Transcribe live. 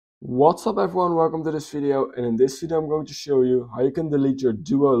What's up everyone, welcome to this video, and in this video I'm going to show you how you can delete your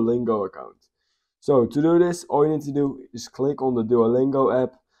Duolingo account. So to do this, all you need to do is click on the Duolingo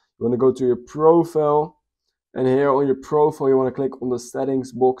app. You want to go to your profile, and here on your profile you want to click on the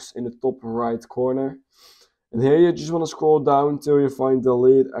settings box in the top right corner. And here you just want to scroll down till you find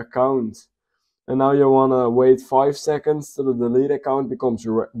delete account. And now you want to wait 5 seconds till the delete account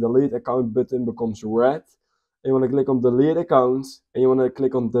button becomes red. And you want to click on delete account, and you want to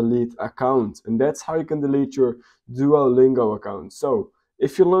click on delete account, and that's how you can delete your Duolingo account. So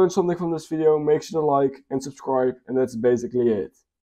if you learned something from this video, make sure to like and subscribe, and that's basically it.